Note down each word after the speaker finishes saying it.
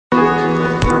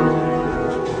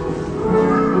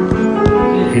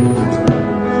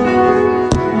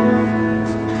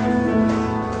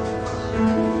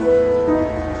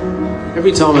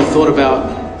every time I thought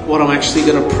about what I'm actually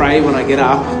going to pray when I get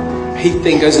up, Heath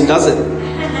then goes and does it.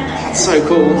 That's so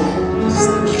cool.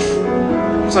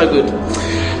 So good.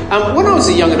 When I was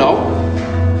a young adult,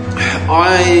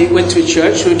 I went to a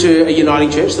church, to a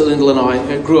uniting church that Lyndall and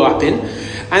I grew up in.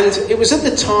 And it was at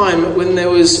the time when there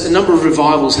was a number of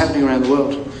revivals happening around the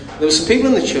world. There were some people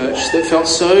in the church that felt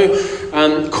so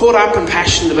caught up and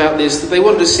passionate about this that they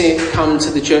wanted to see it come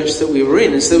to the church that we were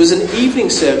in. And so there was an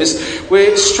evening service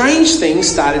where strange things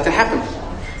started to happen.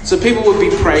 So people would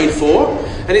be prayed for,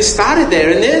 and it started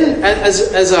there. And then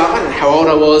as I don't know how old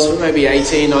I was, but maybe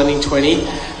 18, 19, 20,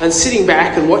 and sitting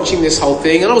back and watching this whole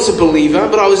thing, and I was a believer,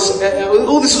 but all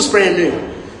this was brand new.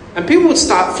 And people would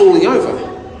start falling over.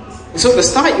 And so at the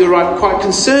start, you're quite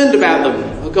concerned about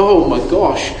them. Like, oh my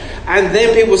gosh. And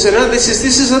then people would say, no, this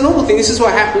is a normal thing. This is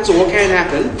what happens, or what can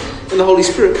happen when the Holy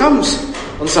Spirit comes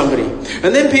on somebody.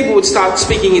 And then people would start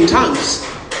speaking in tongues.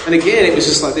 And again, it was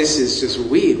just like, this is just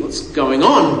weird. What's going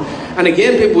on? And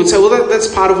again, people would say, well, that's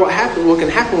part of what can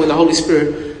happen when the Holy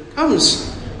Spirit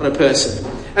comes on a person.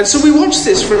 And so we watched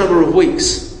this for a number of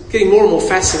weeks, getting more and more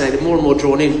fascinated, more and more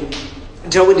drawn in,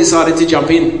 until we decided to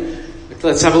jump in.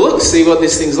 Let's have a look, see what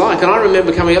this thing's like. And I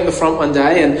remember coming up the front one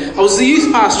day, and I was the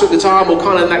youth pastor at the time, or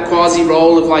kind of in that quasi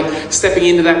role of like stepping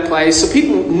into that place. So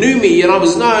people knew me, and I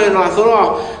was known, and I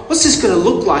thought, what's this going to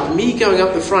look like? Me going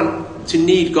up the front to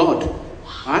need God,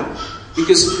 right?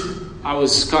 Because I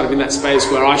was kind of in that space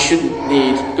where I shouldn't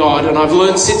need God. And I've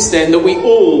learned since then that we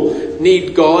all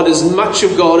need God, as much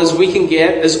of God as we can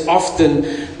get, as often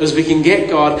as we can get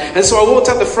God. And so I walked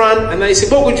up the front, and they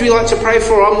said, what would you like to pray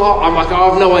for? I'm like, I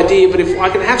have no idea, but if I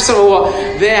can have some of what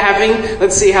they're having,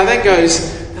 let's see how that goes.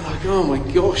 They're like, oh my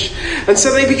gosh. And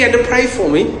so they began to pray for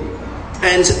me,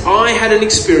 and I had an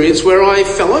experience where I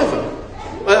fell over.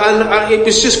 And it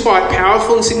was just quite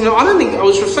powerful and significant. I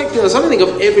was reflecting on this. I don't think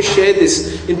I've ever shared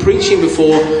this in preaching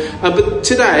before. But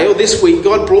today, or this week,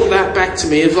 God brought that back to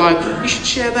me of like, you should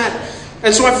share that.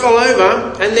 And so I fell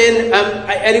over, and then,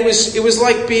 and it was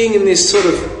like being in this sort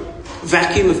of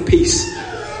vacuum of peace.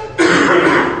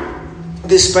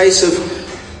 This space of,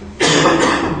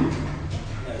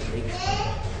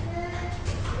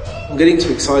 I'm getting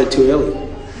too excited too early.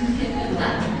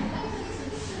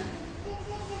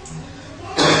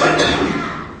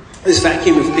 This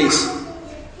vacuum of peace,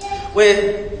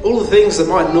 where all the things that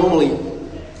might normally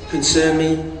concern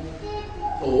me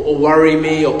or worry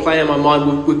me or play on my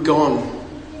mind were gone.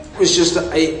 It was just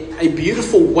a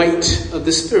beautiful weight of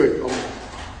the Spirit on me.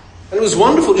 And it was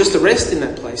wonderful just to rest in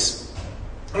that place.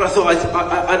 And I thought,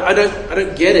 I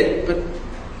don't get it, but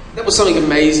that was something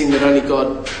amazing that only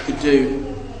God could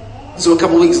do. So a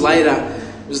couple of weeks later,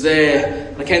 I was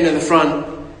there, and I came down the front.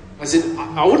 I said,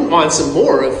 I wouldn't mind some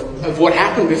more of what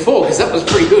happened before, because that was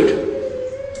pretty good.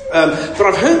 But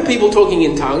I've heard people talking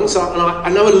in tongues, and I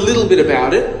know a little bit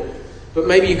about it, but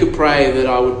maybe you could pray that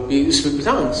I would speak with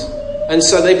tongues. And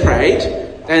so they prayed,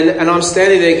 and I'm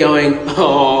standing there going,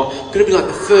 oh, I'm going to be like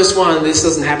the first one this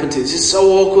doesn't happen to. It's just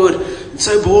so awkward and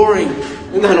so boring.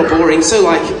 No, not boring, so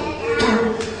like,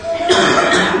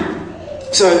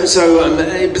 so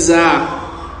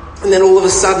bizarre. And then all of a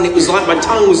sudden it was like my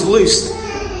tongue was loosed.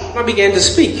 I began to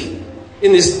speak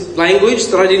in this language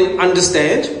that I didn't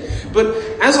understand. But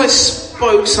as I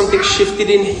spoke, something shifted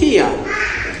in here.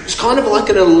 It was kind of like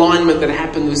an alignment that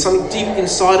happened. There was something deep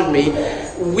inside of me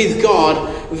with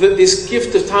God that this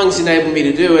gift of tongues enabled me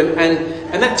to do.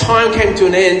 And that time came to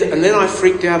an end, and then I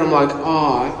freaked out. I'm like,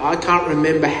 I can't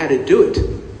remember how to do it.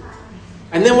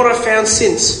 And then what I found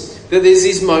since, that there's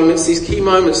these moments, these key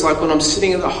moments, like when I'm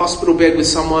sitting in the hospital bed with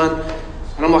someone,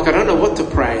 and I'm like, I don't know what to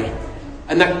pray.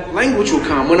 And that language will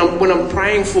come when I'm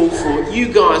praying for you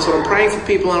guys, or I'm praying for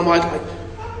people, and I'm like,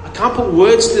 I can't put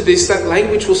words to this. That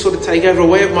language will sort of take over, a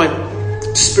way of my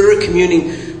spirit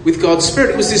communing with God's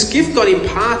Spirit. It was this gift God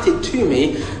imparted to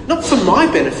me, not for my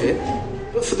benefit,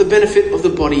 but for the benefit of the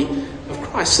body of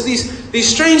Christ. So these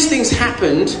strange things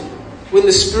happened when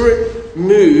the Spirit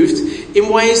moved in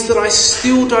ways that I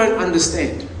still don't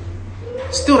understand.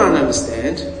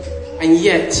 And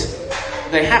yet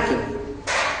they happen.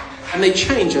 And they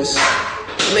change us,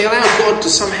 and they allow God to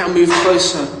somehow move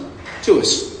closer to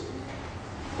us.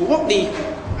 But you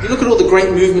look at all the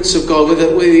great movements of God,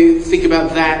 whether you think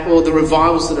about that or the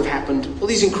revivals that have happened, all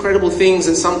these incredible things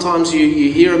that sometimes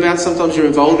you hear about, sometimes you're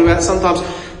involved about, sometimes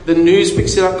the news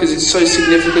picks it up because it's so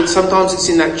significant, sometimes it's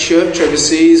in that church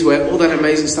overseas where all that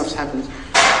amazing stuff's happened.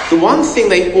 The one thing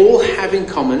they all have in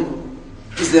common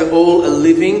is they're all a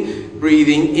living,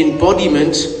 breathing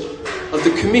embodiment of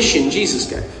the commission Jesus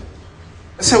gave.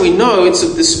 That's how we know it's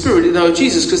of the Spirit, you know,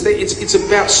 Jesus, because it's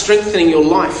about strengthening your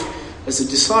life as a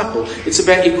disciple. It's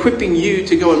about equipping you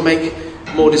to go and make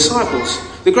more disciples.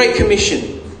 The Great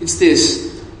Commission, it's this.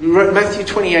 Matthew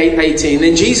 28:18.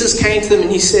 Then Jesus came to them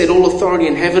and he said, all authority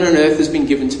in heaven and earth has been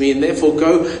given to me, and therefore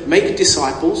go make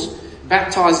disciples,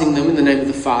 baptizing them in the name of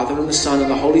the Father and the Son and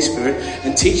the Holy Spirit,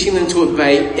 and teaching them to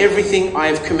obey everything I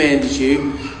have commanded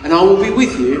you, and I will be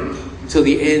with you until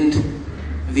the end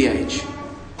of the age.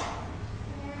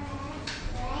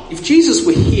 If Jesus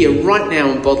were here right now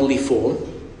in bodily form,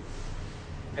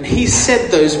 and he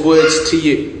said those words to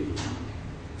you,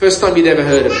 first time you'd ever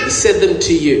heard of it, he said them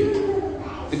to you,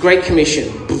 the Great Commission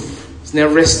is now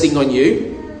resting on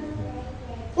you,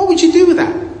 what would you do with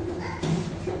that?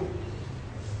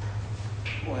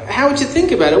 How would you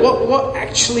think about it? What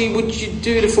actually would you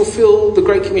do to fulfill the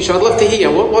Great Commission? I'd love to hear.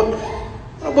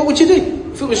 What would you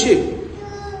do if it was you?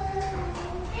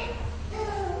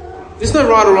 There's no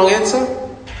right or wrong answer.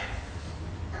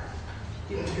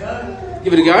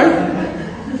 Give it a go.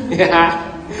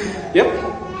 Yeah. Yep.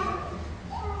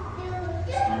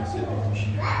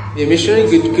 Yeah, missionary.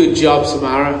 Good job,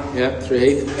 Samara. Yeah, through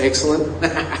Heath. Excellent.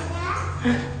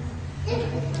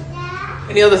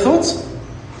 Any other thoughts?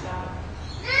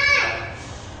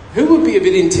 Who would be a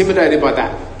bit intimidated by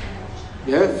that?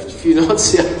 Yeah, a few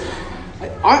nods. Yeah.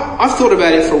 I've thought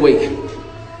about it for a week.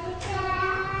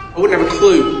 I wouldn't have a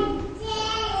clue.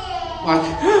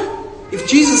 Like, if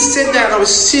Jesus said that and I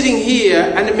was sitting here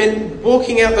and it meant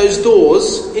walking out those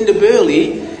doors into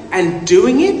Burleigh and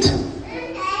doing it,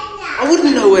 I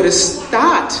wouldn't know where to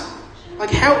start.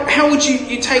 Like, how would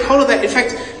you take hold of that? In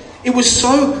fact, it was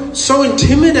so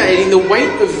intimidating, the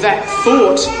weight of that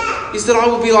thought, is that I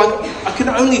would be like, I can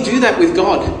only do that with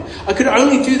God. I could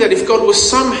only do that if God was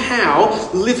somehow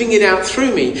living it out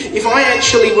through me. If I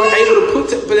actually were able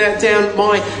to put down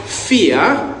my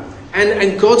fear,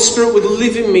 and God's Spirit would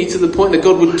live in me to the point that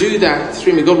God would do that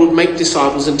through me. God would make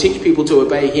disciples and teach people to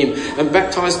obey him and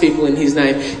baptize people in his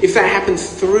name. If that happened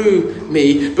through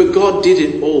me, but God did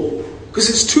it all. Because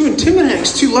it's too intimidating,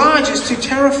 it's too large, it's too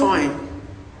terrifying.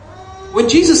 When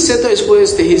Jesus said those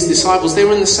words to his disciples, they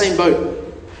were in the same boat.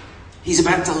 He's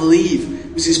about to leave.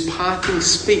 It was his parting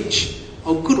speech.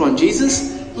 Oh, good one, Jesus.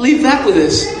 Leave that with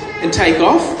us and take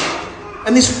off.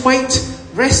 And this weight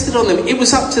rested on them. It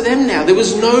was up to them now. There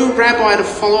was no rabbi to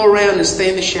follow around and stay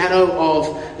in the shadow of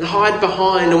and hide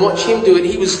behind and watch him do it.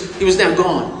 He was now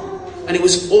gone. And it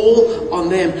was all on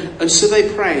them. And so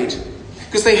they prayed.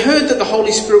 Because they heard that the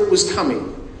Holy Spirit was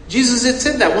coming. Jesus had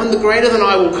said that. One the greater than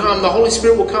I will come. The Holy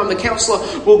Spirit will come. The Counselor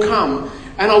will come.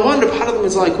 And I wonder, part of them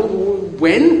is like,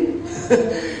 when?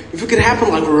 If it could happen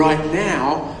like right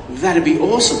now, that'd be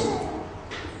awesome.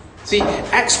 See,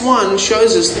 Acts 1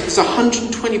 shows us that there's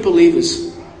 120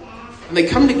 believers. And they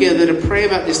come together to pray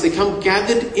about this. They come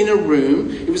gathered in a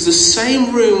room. It was the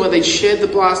same room where they shared the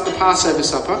Passover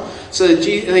supper. So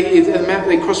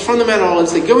they cross from the Mount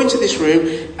Olives. They go into this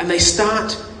room and they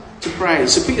start to pray.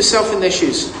 So put yourself in their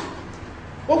shoes.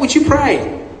 What would you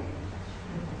pray?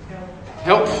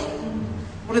 Help.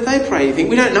 What did they pray, you think?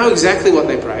 We don't know exactly what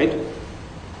they prayed.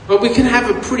 But we can have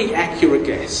a pretty accurate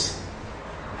guess.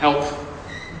 Help.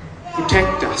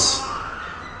 Protect us.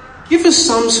 Give us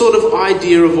some sort of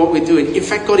idea of what we're doing. In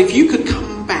fact, God, if you could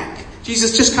come back.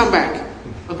 Jesus, just come back.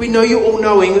 Like, we know you're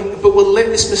all-knowing, but we'll let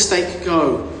this mistake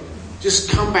go. Just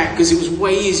come back, because it was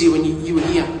way easier when you were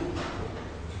here.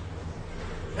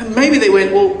 And maybe they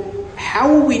went, well, how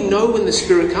will we know when the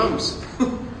Spirit comes?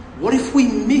 What if we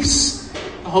miss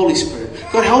the Holy Spirit?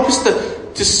 God, help us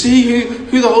to see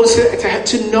who the Holy Spirit,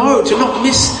 to know, to not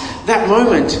miss that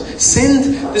moment.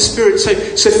 Send the Spirit. So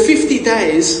 50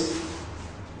 days,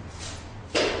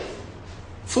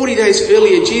 40 days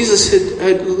earlier, Jesus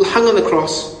had hung on the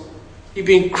cross. He'd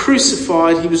been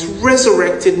crucified. He was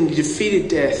resurrected and he defeated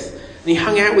death. And he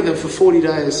hung out with them for 40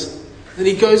 days. Then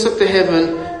he goes up to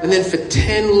heaven, and then for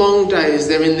 10 long days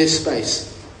they're in this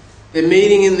space. They're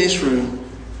meeting in this room.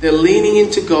 They're leaning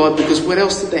into God, because what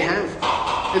else did they have?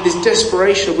 They had this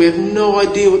desperation. We have no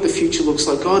idea what the future looks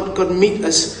like. God, meet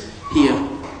us here.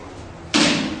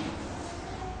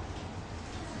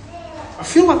 I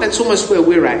feel like that's almost where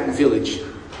we're at in Village.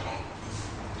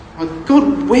 Like,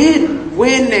 God,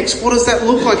 where next? What does that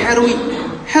look like? How do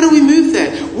we move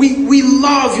there? We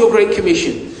love your Great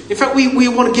Commission. In fact, we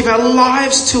want to give our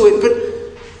lives to it, but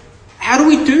how do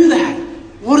we do that?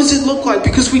 What does it look like?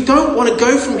 Because we don't want to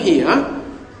go from here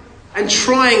and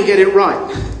try and get it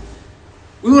right.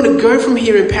 We want to go from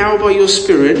here empowered by your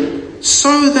Spirit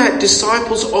so that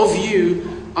disciples of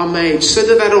you are made, so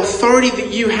that authority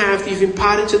that you have, that you've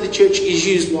imparted to the church, is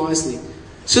used wisely.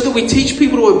 So that we teach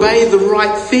people to obey the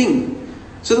right thing.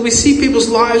 So that we see people's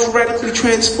lives radically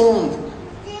transformed.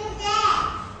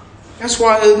 That's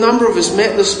why a number of us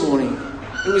met this morning.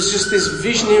 It was just this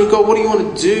vision here of God, what do you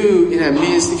want to do in our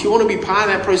midst? If you want to be part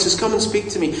of that process, come and speak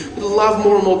to me. We'd love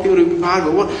more and more people to be part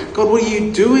of it. God, what are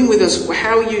you doing with us?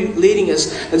 How are you leading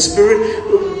us? And Spirit,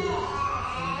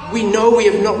 we know we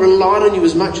have not relied on you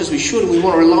as much as we should, and we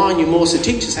want to rely on you more, so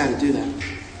teach us how to do that.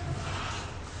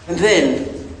 And then,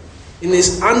 in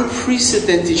this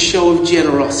unprecedented show of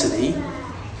generosity,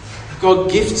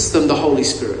 God gifts them the Holy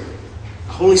Spirit.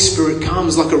 The Holy Spirit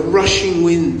comes like a rushing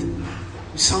wind.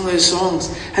 We sung those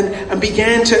songs and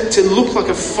began to look like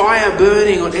a fire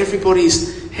burning on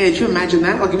everybody's head. Do you imagine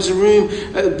that? Like it was a room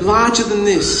larger than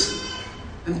this.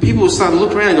 And people would start to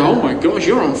look around and go, oh my gosh,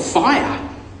 you're on fire.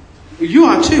 You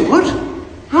are too. What?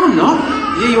 No, I'm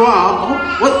not. Yeah, you are.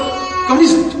 Oh, what? God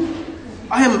is...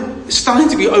 I am starting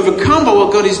to be overcome by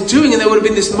what God is doing. And there would have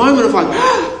been this moment of like,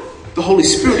 the Holy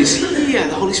Spirit is here.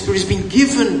 The Holy Spirit has been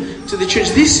given to the church.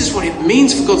 This is what it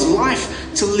means for God's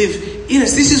life to live in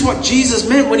us. This is what Jesus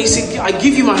meant when he said, I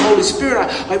give you my Holy Spirit.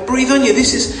 I breathe on you.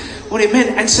 This is what it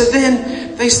meant. And so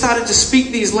then they started to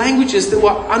speak these languages that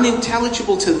were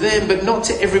unintelligible to them, but not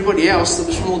to everybody else that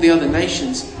was from all the other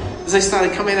nations. As they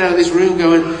started coming out of this room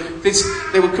going,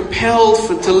 they were compelled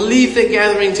to leave their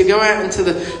gathering, to go out into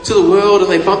the world,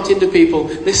 and they bumped into people.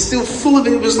 They're still full of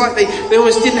it. It was like they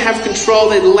almost didn't have control.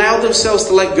 They'd allowed themselves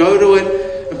to let go to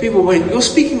it. And people went, you're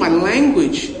speaking my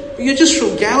language, but you're just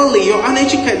from Galilee. You're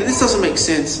uneducated. This doesn't make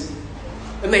sense.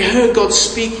 And they heard God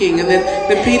speaking, and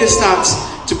then Peter starts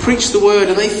to preach the word,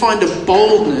 and they find a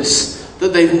boldness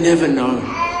that they've never known.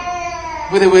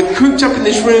 Where they were cooped up in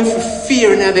this room for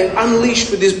fear, and now they're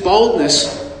unleashed with this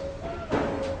boldness.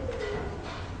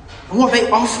 And what they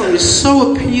offer is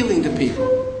so appealing to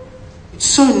people. It's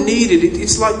so needed.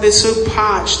 It's like they're so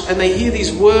parched, and they hear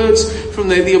these words from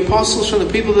the apostles, from the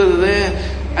people that are there,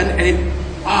 and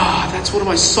that's what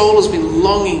my soul has been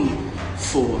longing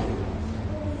for.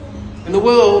 And the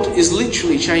world is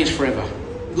literally changed forever.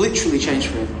 Literally changed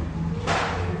forever.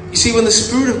 You see, when the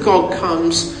Spirit of God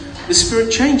comes, the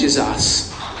Spirit changes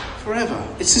us forever.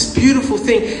 It's this beautiful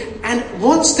thing, and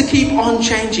wants to keep on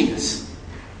changing us.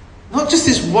 Not just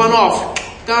this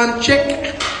one-off, done,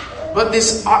 check, but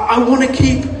this, I want to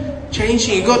keep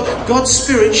changing you. God's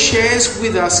Spirit shares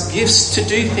with us gifts to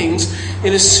do things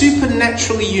in a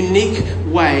supernaturally unique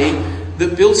way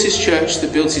that builds his church,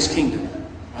 that builds his kingdom.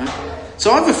 Right?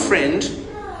 So I have a friend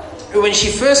who, when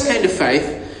she first came to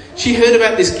faith, she heard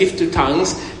about this gift of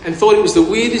tongues and thought it was the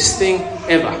weirdest thing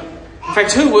ever. In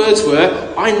fact, her words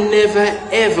were, I never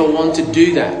ever want to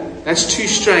do that. That's too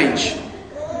strange.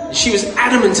 She was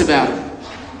adamant about it.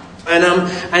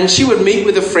 And she would meet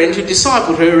with a friend who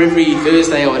discipled her every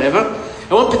Thursday or whatever.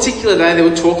 And one particular day they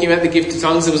were talking about the gift of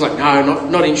tongues. It was like, no,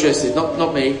 not interested,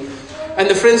 not me. And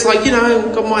the friend's like,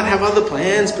 God might have other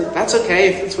plans, but that's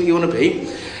okay if that's what you want to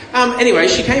be. Anyway,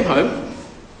 she came home.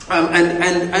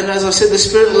 And as I said,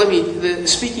 the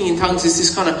speaking in tongues is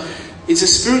this kind of, it's a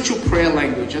spiritual prayer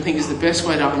language, I think is the best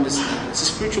way to understand it. It's a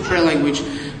spiritual prayer language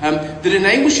that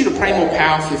enables you to pray more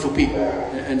powerfully for people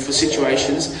and for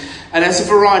situations, and has a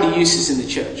variety of uses in the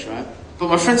church, right? But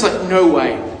my friend's like, no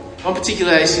way. One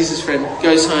particular day, sees his friend,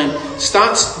 goes home,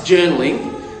 starts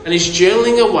journaling, and is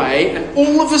journaling away, and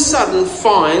all of a sudden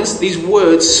finds these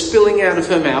words spilling out of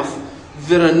her mouth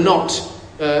that are not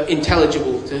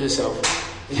intelligible to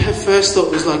herself. And her first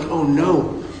thought was like, oh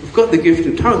no, we've got the gift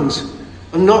of tongues.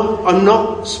 I'm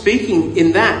not speaking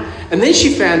in that. And then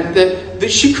she found that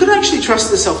she could actually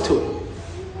trust herself to it.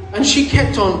 And she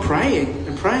kept on praying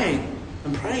and praying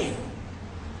and praying.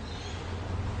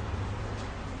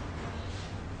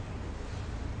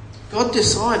 God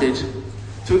decided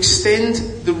to extend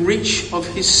the reach of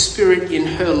his Spirit in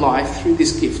her life through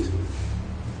this gift.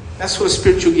 That's what a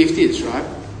spiritual gift is, right?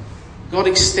 God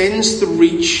extends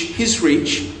his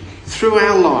reach through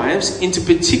our lives into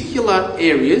particular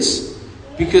areas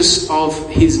because of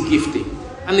his gifting.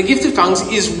 And the gift of tongues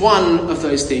is one of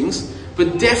those things,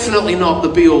 but definitely not the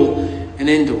be-all and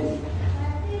end-all.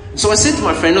 So I said to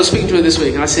my friend, I was speaking to her this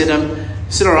week, and I said,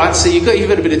 all right, so you've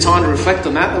had a bit of time to reflect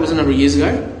on that. That was a number of years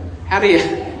ago. How do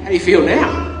you feel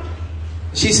now?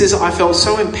 She says, I felt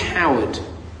so empowered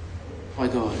by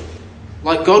God.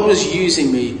 Like God was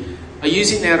using me. I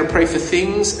use it now to pray for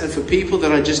things and for people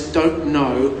that I just don't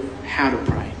know how to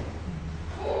pray.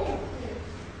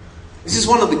 This is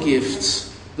one of the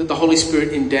gifts that the Holy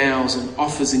Spirit endows and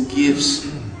offers and gives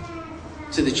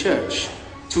to the church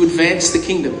to advance the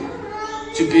kingdom,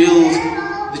 to build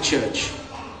the church.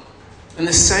 And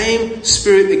the same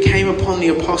Spirit that came upon the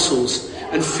apostles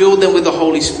and filled them with the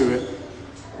Holy Spirit,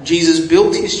 Jesus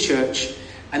built his church,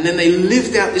 and then they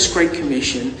lived out this great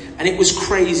commission, and it was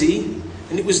crazy,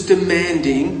 and it was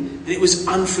demanding, and it was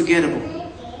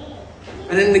unforgettable.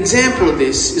 And an example of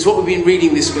this is what we've been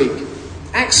reading this week.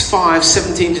 Acts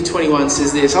 5:17-21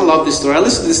 says this. I love this story. I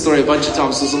listened to this story a bunch of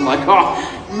times because I'm like,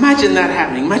 imagine that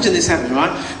happening. Imagine this happening,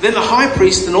 right? Then the high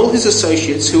priest and all his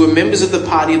associates, who were members of the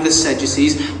party of the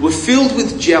Sadducees, were filled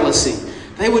with jealousy.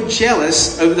 They were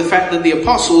jealous over the fact that the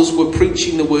apostles were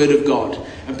preaching the word of God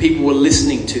and people were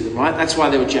listening to them, right? That's why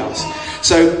they were jealous.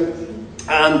 So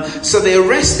they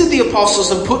arrested the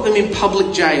apostles and put them in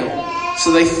public jail.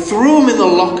 So they threw them in the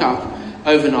lockup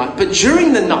overnight. But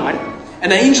during the night,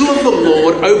 an angel of the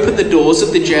Lord opened the doors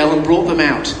of the jail and brought them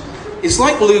out. It's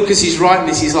like Luke, as he's writing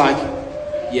this, he's like,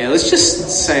 yeah, let's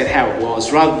just say it how it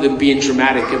was, rather than being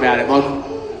dramatic about it.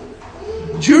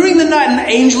 Like, during the night, an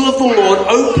angel of the Lord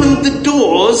opened the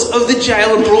doors of the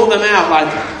jail and brought them out. Like,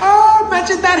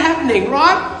 imagine that happening,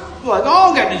 right? Like,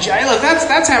 I'll go to jail if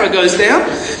that's how it goes down.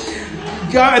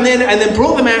 Go and then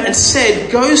brought them out and said,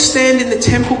 go stand in the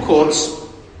temple courts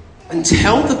and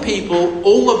tell the people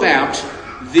all about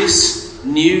this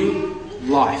new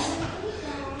life.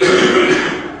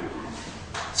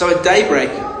 So at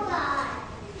daybreak,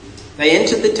 they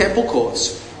entered the temple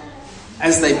courts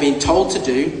as they'd been told to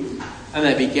do, and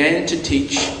they began to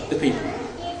teach the people.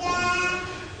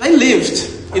 They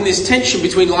lived in this tension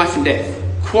between life and death,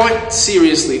 quite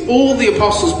seriously. All the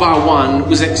apostles bar one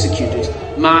was executed,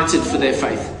 martyred for their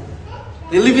faith.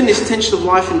 They live in this tension of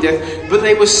life and death, but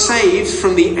they were saved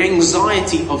from the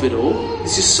anxiety of it all.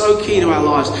 This is so key to our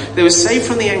lives. They were saved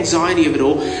from the anxiety of it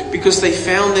all because they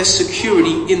found their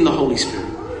security in the Holy Spirit.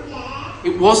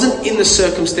 It wasn't in the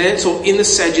circumstance or in the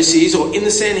Sadducees or in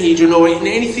the Sanhedrin or in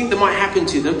anything that might happen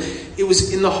to them. It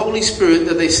was in the Holy Spirit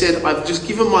that they said, I've just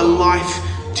given my life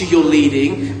to your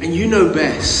leading and you know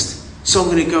best, so I'm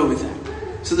going to go with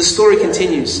that. So the story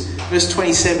continues. Verse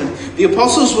 27. The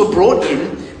apostles were brought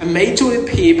in and made to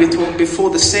appear before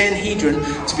the Sanhedrin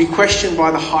to be questioned by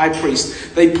the high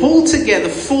priest. They pulled together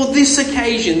for this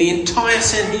occasion the entire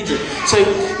Sanhedrin. So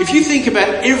if you think about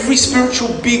every spiritual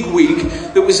bigwig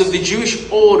that was of the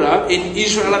Jewish order in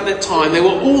Israel at that time, they were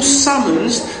all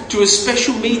summoned to a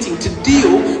special meeting to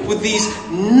deal with these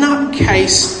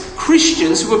nutcase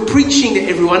Christians who were preaching to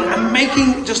everyone and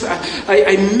making just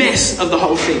a mess of the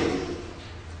whole thing.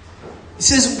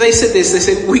 They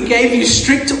said, we gave you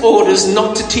strict orders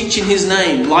not to teach in his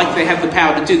name, like they have the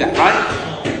power to do that, right?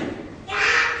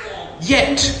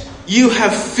 Yet you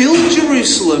have filled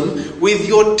Jerusalem with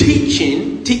your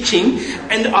teaching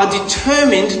and are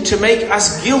determined to make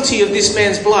us guilty of this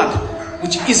man's blood,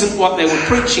 which isn't what they were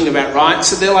preaching about, right?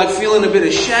 So they're like feeling a bit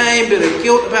of shame, a bit of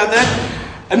guilt about that.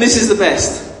 And this is the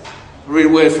best. I'll read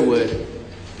word for word.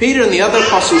 Peter and the other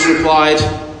apostles replied,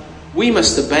 we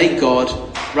must obey God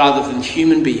rather than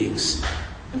human beings.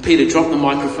 And Peter dropped the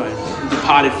microphone and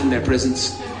departed from their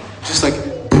presence. Just like,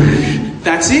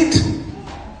 that's it.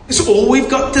 It's all we've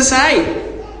got to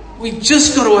say. We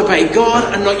just got to obey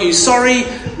God and not you. Sorry,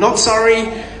 not sorry.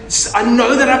 I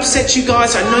know that upsets you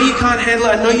guys. I know you can't handle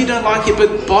it. I know you don't like it.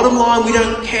 But bottom line, we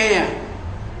don't care.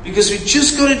 Because we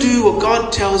just got to do what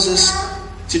God tells us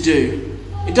to do.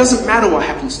 It doesn't matter what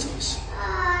happens to us.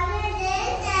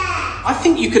 I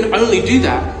think you can only do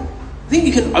that. I think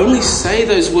you can only say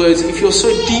those words if you're so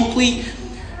deeply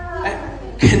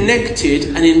connected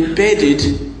and embedded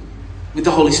with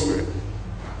the Holy Spirit.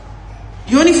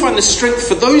 You only find the strength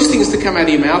for those things to come out of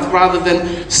your mouth rather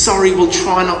than, sorry, we'll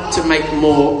try not to make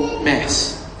more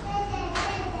mess.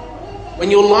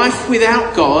 When your life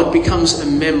without God becomes a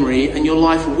memory and your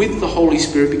life with the Holy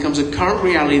Spirit becomes a current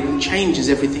reality that changes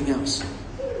everything else.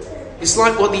 It's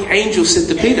like what the angel said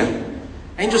to Peter.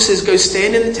 Angel says, go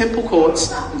stand in the temple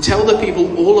courts and tell the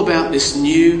people all about this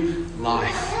new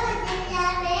life.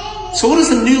 So what does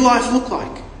the new life look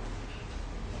like?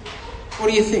 What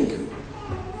do you think?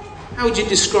 How would you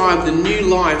describe the new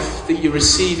life that you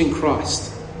receive in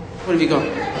Christ? What have you got?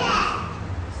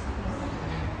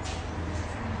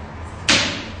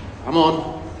 Come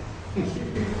on.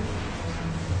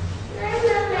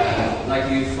 Like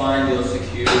you find your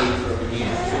security from a new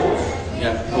source.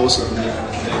 Yeah, awesome.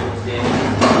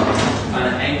 Kind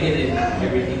of anchored in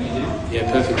everything you do.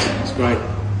 Yeah, perfect. It's great.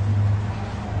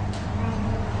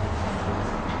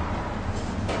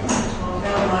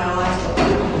 My eyes got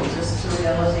opened just to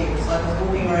reality. It's like I was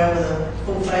walking around with a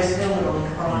full face helmet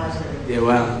on prior to. Yeah,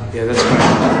 wow. Yeah, that's great.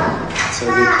 So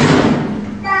good.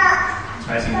 It's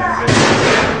amazing that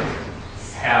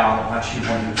how much you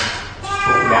want to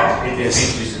talk about it. Yes.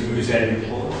 Just moves out of your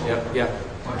pores. Yep.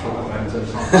 I talk about it in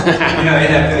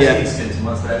that first instance,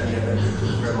 once that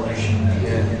revelation,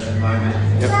 moment.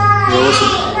 Yep. You're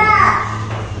awesome.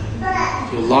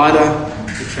 You're lighter.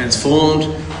 You're transformed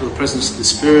through the presence of the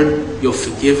Spirit. You're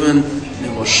forgiven.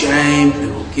 No more shame. No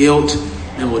more guilt.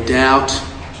 or doubt.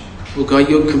 Well, God,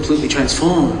 you're completely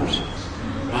transformed.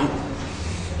 Right?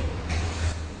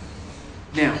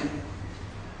 Now,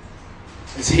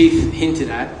 as Heath hinted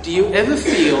at, do you ever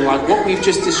feel like what we've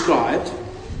just described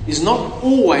is not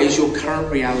always your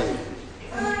current reality?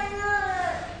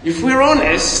 If we're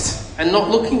honest and not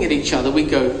looking at each other, we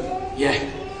go, yeah,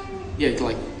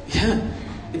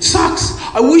 it sucks.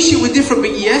 I wish it were different,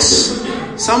 but yes,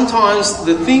 sometimes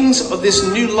the things of this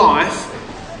new life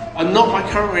are not my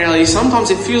current reality. Sometimes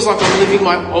it feels like I'm living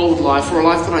my old life or a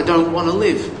life that I don't want to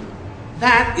live.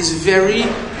 That is very,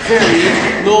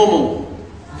 very normal.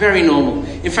 Very normal.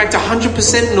 In fact,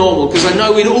 100% normal, because I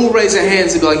know we'd all raise our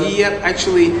hands and be like, yep,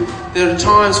 actually, there are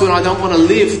times when I don't want to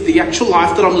live the actual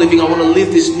life that I'm living. I want to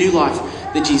live this new life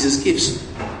that Jesus gives.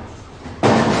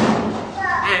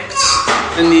 Acts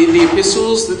and the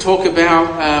epistles that talk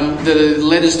about the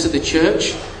letters to the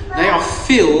church, they are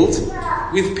filled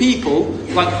with people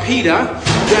like Peter,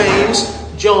 James,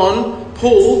 John,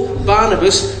 Paul,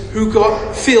 Barnabas, who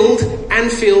got filled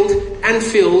and filled and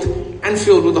filled and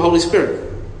filled with the Holy Spirit.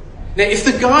 Now, if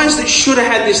the guys that should have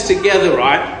had this together,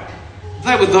 right,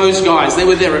 they were those guys. They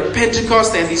were there at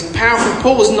Pentecost. They had these powerful...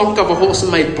 Paul was knocked off a horse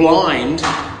and made blind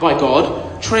by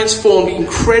God, transformed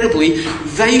incredibly.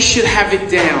 They should have it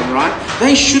down, right?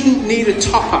 They shouldn't need a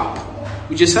top-up.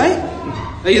 Would you say?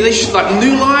 They should, like,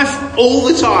 new life all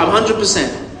the time, 100%.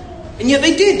 And yet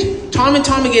they did. Time and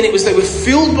time again, it was they were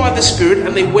filled by the Spirit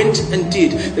and they went and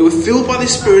did. They were filled by the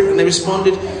Spirit and they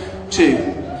responded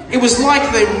to. It was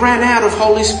like they ran out of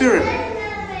Holy Spirit.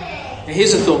 Now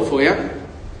here's a thought for you.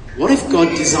 What if God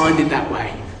designed it that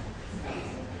way?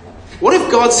 What if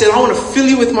God said, I want to fill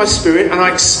you with my Spirit and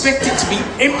I expect it to be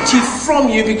empty from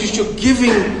you because you're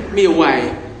giving me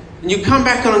away. And you come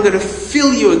back and I'm going to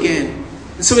fill you again.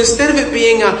 And so instead of it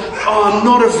being I'm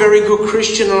not a very good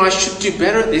Christian and I should do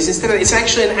better at this, instead of it's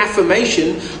actually an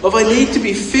affirmation of I need to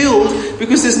be filled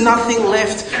because there's nothing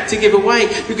left to give away.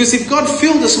 Because if God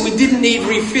filled us and we didn't need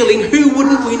refilling, who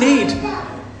wouldn't we need?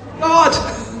 God.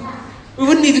 We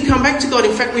wouldn't need to come back to God.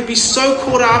 In fact, we'd be so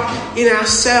caught up in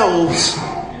ourselves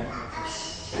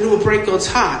that it will break God's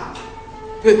heart.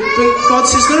 But God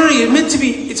says, no,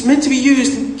 it's meant to be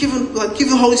used. Give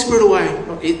the Holy Spirit away.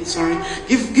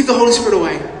 Give the Holy Spirit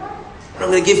away. And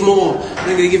I'm going to give more. I'm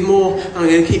going to give more. And I'm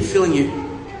going to keep filling you.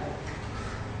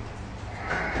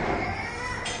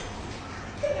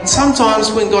 And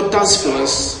sometimes when God does fill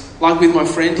us, like with my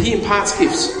friend, He imparts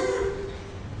gifts.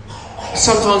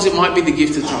 Sometimes it might be the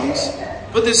gift of tongues.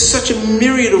 But there's such a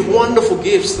myriad of wonderful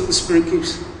gifts that the Spirit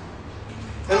gives.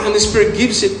 And the Spirit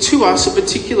gives it to us at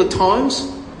particular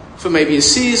times, for maybe a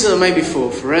season or maybe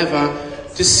for forever,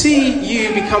 to see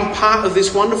you become part of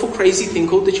this wonderful, crazy thing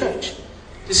called the church.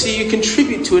 To see you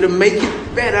contribute to it and make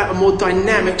it better and more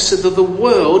dynamic so that the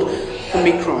world can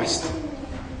meet Christ.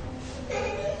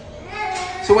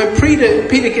 So when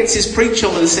Peter gets his preach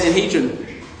on to the Sanhedrin,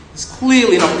 he's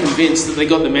clearly not convinced that they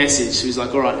got the message. So he's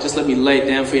like, all right, just let me lay it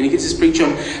down for you. And he gets his preach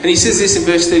on. And he says this in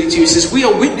verse 32. He says, we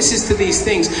are witnesses to these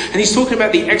things. And he's talking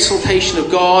about the exaltation of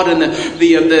God and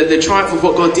the triumph of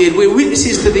what God did. We're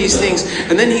witnesses to these things.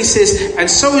 And then he says, and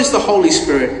so is the Holy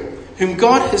Spirit, whom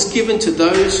God has given to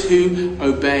those who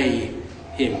obey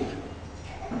Him.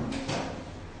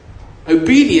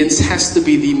 Obedience has to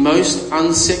be the most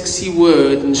unsexy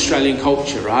word in Australian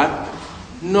culture, right?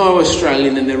 No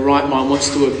Australian in their right mind wants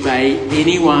to obey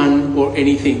anyone or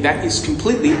anything. That is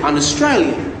completely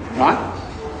un-Australian, right?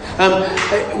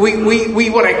 We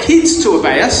want our kids to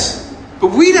obey us,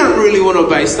 but we don't really want to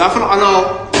obey stuff, and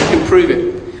I can prove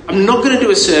it. I'm not going to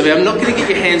do a survey. I'm not going to get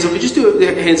your hands up, but just do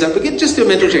a hands up. But just do a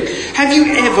mental check. Have you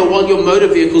ever, while your motor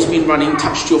vehicle's been running,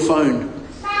 touched your phone?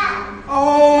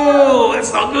 Oh,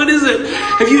 that's not good, is it?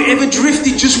 Have you ever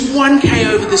drifted just 1k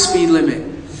over the speed limit?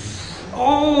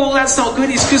 Oh, that's not good.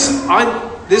 It's because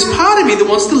there's part of me that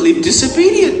wants to live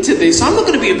disobedient to this. I'm not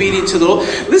going to be obedient to the law.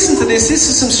 Listen to this. This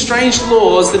is some strange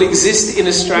laws that exist in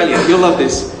Australia. You'll love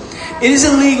this. It is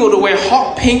illegal to wear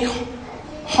hot pink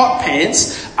hot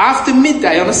pants after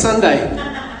midday on a Sunday.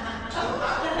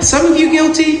 Are some of you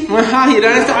guilty? You don't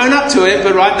have to own up to it,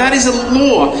 but right, that is a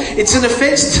law. It's an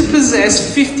offence to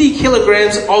possess 50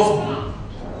 kilograms of,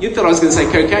 you thought I was going to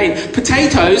say cocaine,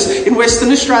 potatoes in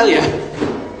Western Australia.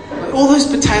 All those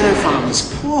potato farmers,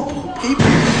 poor people.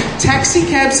 Taxi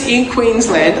cabs in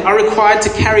Queensland are required to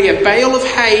carry a bale of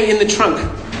hay in the trunk.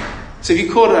 So if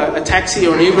you caught a taxi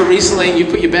or an Uber recently and you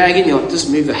put your bag in, you're like, just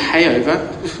move the hay over.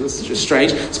 That's just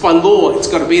strange. It's by law, it's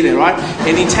got to be there, right?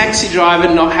 Any taxi driver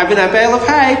not having a bale of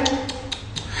hay,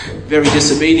 very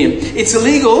disobedient. It's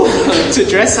illegal to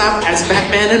dress up as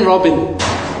Batman and Robin.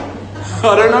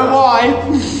 I don't know why.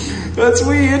 That's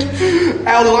weird.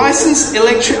 Our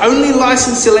only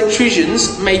licensed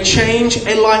electricians may change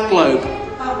a light globe.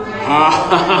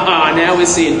 Now we're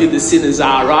seeing who the sinners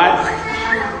are, right?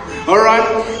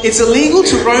 Alright, it's illegal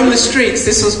to roam the streets.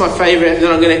 This was my favourite, and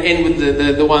then I'm going to end with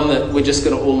the one that we're just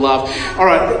going to all love.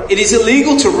 Alright, it is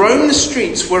illegal to roam the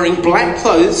streets wearing black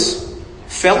clothes,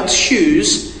 felt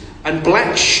shoes, and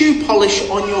black shoe polish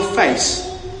on your face,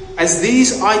 as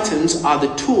these items are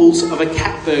the tools of a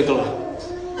cat burglar.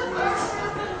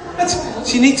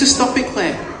 So you need to stop it,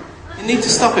 Claire. You need to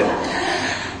stop it.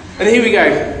 And here we go.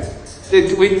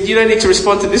 You don't need to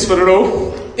respond to this one at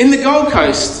all. In the Gold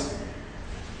Coast,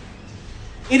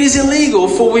 it is illegal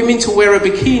for women to wear a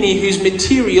bikini whose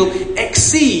material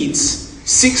exceeds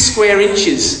 6 square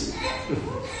inches.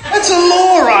 That's a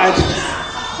law, right?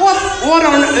 What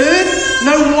on earth?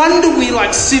 No wonder we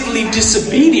like civilly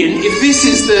disobedient if this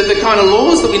is the kind of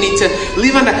laws that we need to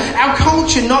live under. Our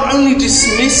culture not only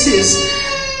dismisses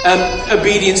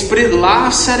obedience, but it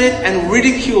laughs at it and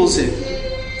ridicules it.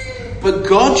 But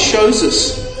God shows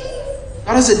us.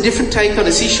 God has a different take on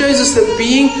us. He shows us that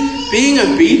being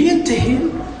obedient to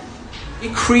Him,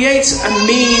 it creates a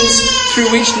means through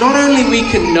which not only we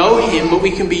can know Him, but we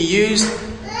can be used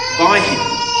by Him.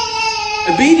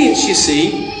 Obedience, you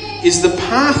see, is the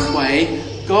pathway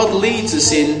God leads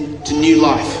us in to new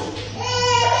life.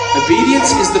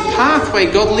 Obedience is the pathway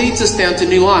God leads us down to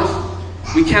new life.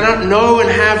 We cannot know and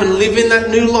have and live in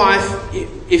that new life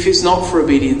if it's not for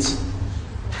obedience.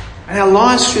 And our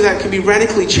lives through that can be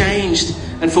radically changed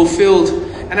and fulfilled.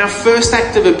 And our first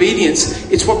act of obedience,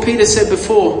 it's what Peter said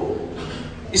before,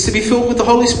 is to be filled with the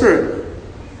Holy Spirit.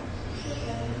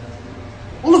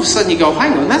 All of a sudden you go,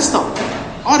 hang on,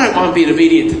 I don't mind being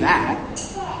obedient to that.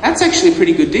 That's actually a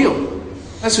pretty good deal.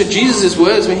 That's what Jesus'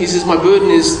 words when He says, my burden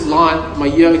is light, my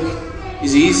yoke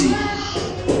is easy.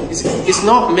 It's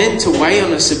not meant to weigh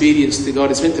on us, obedience to God.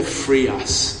 It's meant to free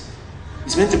us.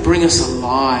 It's meant to bring us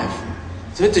alive.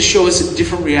 It's meant to show us a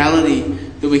different reality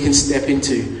that we can step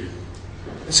into.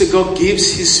 And so God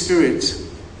gives His Spirit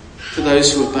to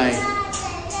those who obey.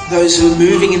 Those who are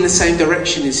moving in the same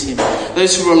direction as Him.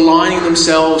 Those who are aligning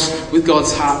themselves with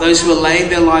God's heart. Those who are laying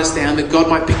their lives down that God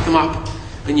might pick them up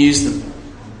and use them.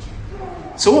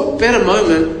 So what better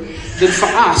moment than for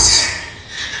us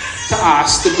to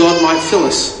ask that God might fill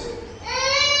us?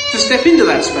 To step into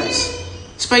that space.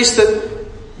 Space that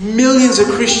millions of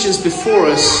Christians before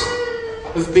us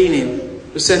have been in.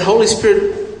 Who said, Holy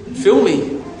Spirit, fill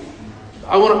me.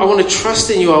 I want to trust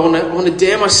in you. I want to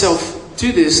dare myself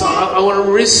do this. I want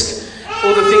to risk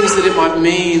all the things that it might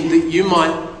mean, that you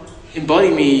might embody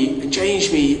me and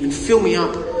change me and fill me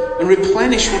up and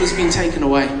replenish what has been taken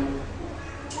away.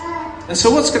 And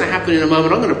so what's going to happen in a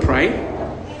moment, I'm going to pray.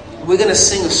 We're going to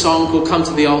sing a song called Come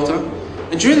to the Altar.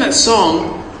 And during that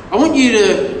song, I want you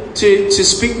to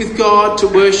speak with God, to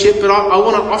worship, but I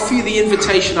want to offer you the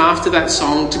invitation after that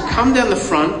song to come down the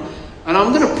front, and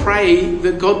I'm going to pray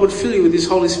that God would fill you with His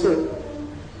Holy Spirit.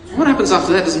 What happens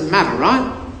after that doesn't matter,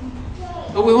 right?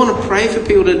 But we want to pray for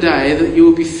people today that you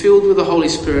will be filled with the Holy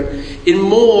Spirit in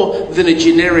more than a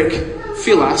generic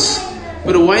fill us,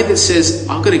 but a way that says,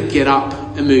 I've got to get up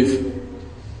and move.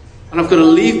 And I've got to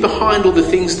leave behind all the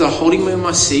things that are holding me in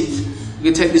my seat. I'm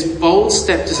going to take this bold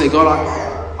step to say, God,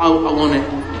 I want it.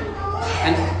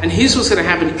 And here's what's going to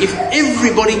happen. If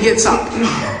everybody gets up,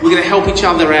 we're going to help each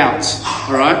other out.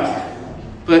 All right?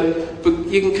 But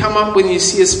you can come up when you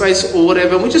see a space or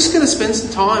whatever. And we're just going to spend some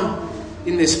time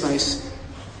in this space.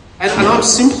 And I'm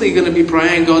simply going to be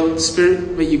praying, God,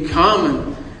 Spirit, may you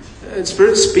come and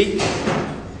Spirit, speak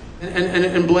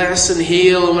and bless and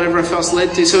heal and whatever I felt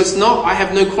led to. So it's not, I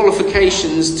have no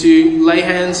qualifications to lay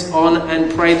hands on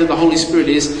and pray that the Holy Spirit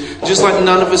is, just like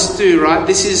none of us do, right?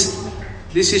 This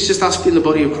is just us being the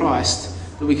body of Christ,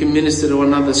 that we can minister to one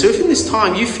another. So if in this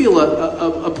time you feel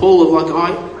a pull of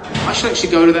like, I should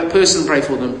actually go to that person and pray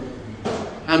for them.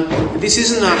 This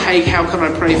isn't a, hey, how can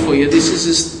I pray for you? This is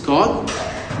just, God,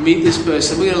 meet this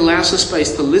person. We're going to allow some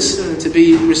space to listen and to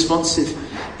be responsive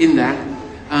in that.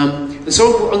 And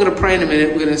so I'm going to pray in a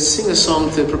minute. We're going to sing a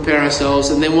song to prepare ourselves.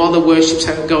 And then while the worship's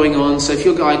going on, so if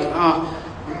you're like,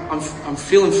 I'm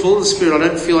feeling full of the Spirit, I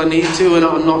don't feel I need to, and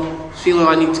I'm not feeling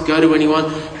I need to go to anyone,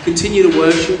 continue to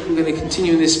worship. We're going to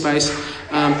continue in this space.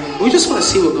 We just want to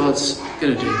see what God's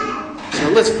going to do. So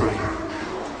let's pray.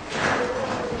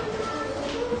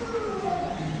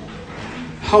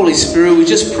 Holy Spirit, we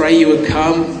just pray you would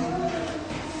come.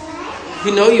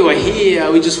 We know you are here.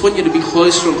 We just want you to be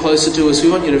closer and closer to us. We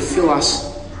want you to fill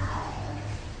us.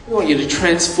 We want you to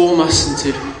transform us and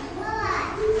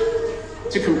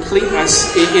to complete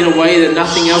us in a way that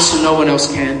nothing else and no one else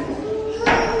can.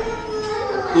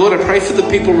 Lord, I pray for the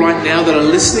people right now that are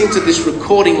listening to this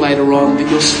recording later on, that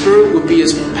your Spirit would be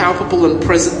as palpable and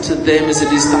present to them as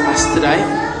it is to us today.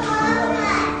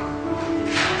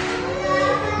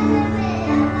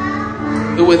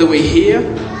 That whether we're here,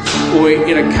 or we're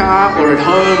in a car, or at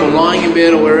home, or lying in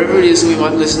bed, or wherever it is that we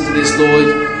might listen to this, Lord,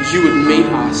 you would meet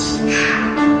us.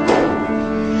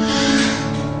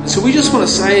 And so we just want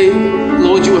to say,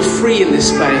 Lord, you are free in this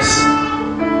space.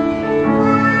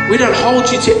 We don't hold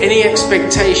you to any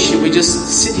expectation. We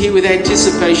just sit here with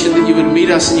anticipation that you would meet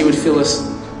us and you would fill us.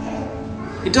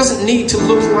 It doesn't need to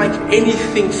look like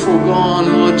anything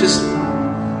foregone, Lord. Just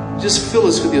fill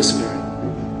us with your Spirit.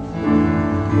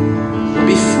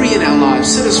 Be free in our lives.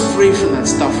 Set us free from that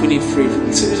stuff we need free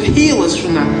from. Heal us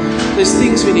from those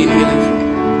things we need healing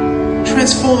from.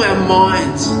 Transform our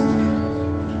minds.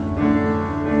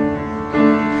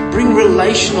 Bring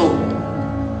relational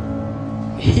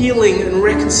healing and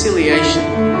reconciliation.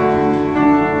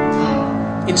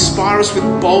 Inspire us with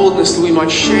boldness that we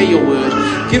might share your word.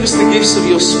 Give us the gifts of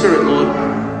your Spirit, Lord.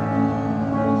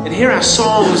 And hear our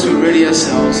song as we ready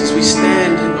ourselves, as we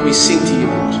stand and we sing to you,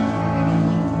 Lord.